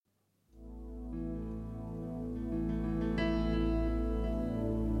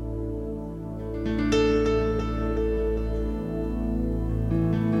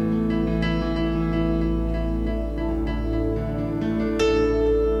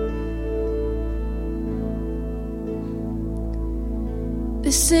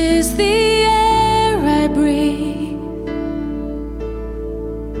This is the air I breathe.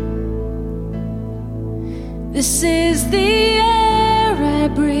 This is the air I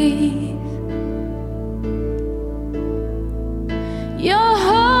breathe. Your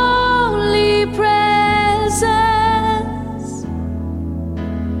holy presence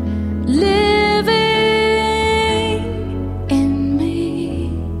living in me.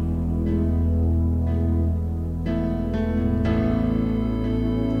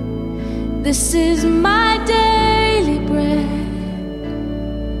 This is my daily bread.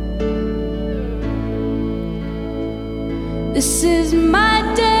 This is my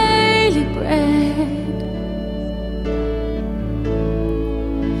daily bread.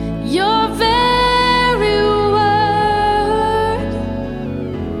 Your very word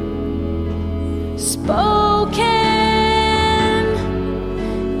spoken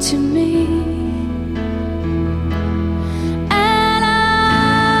to me. And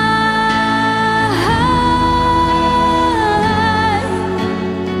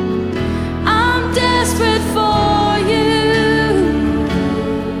I'm desperate for you.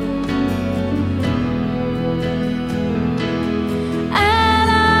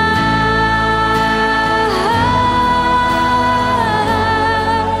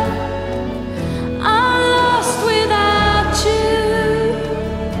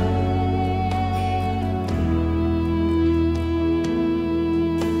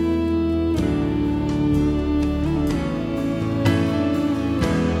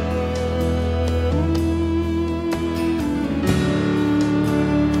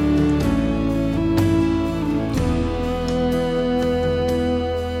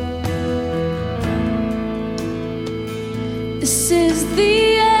 This is the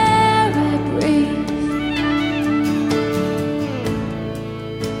air I breathe.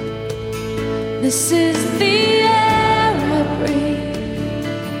 This is the air I breathe.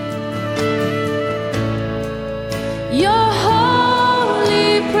 Your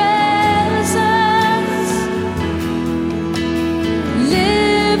holy presence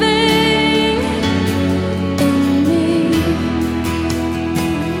living in me.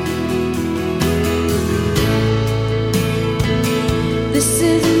 This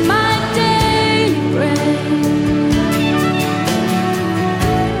is my daily bread.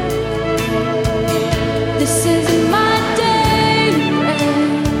 This is my daily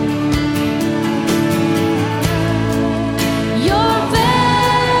bread. Your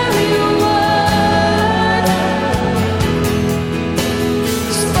very word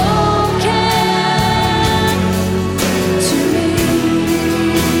spoken to me.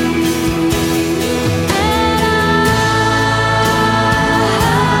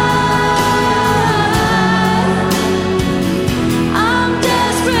 I'm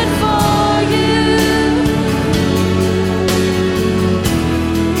desperate for you.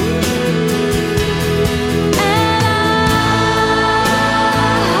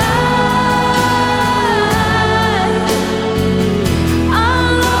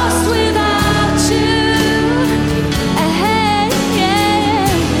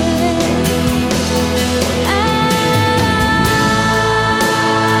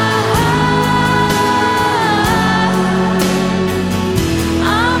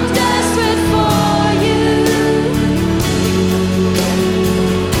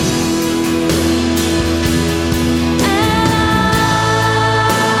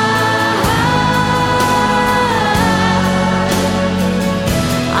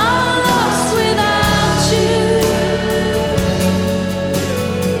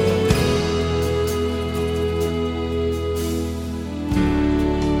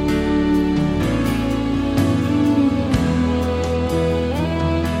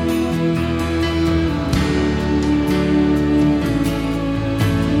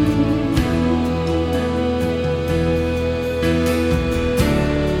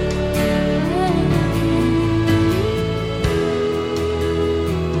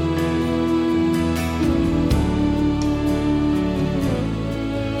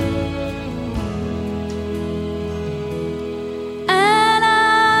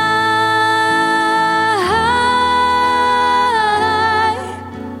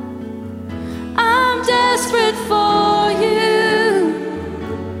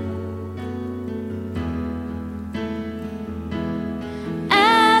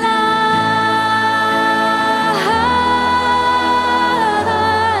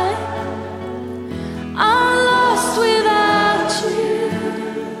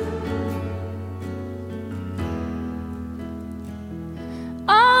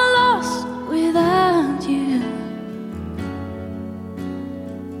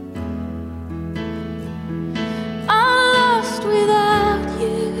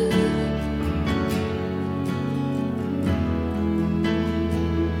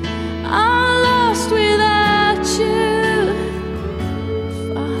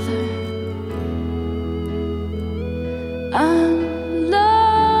 I'm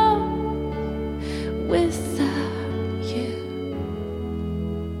lost without you.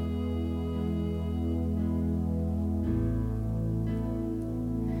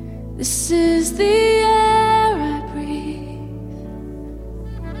 This is the air I breathe.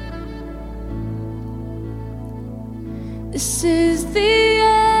 This is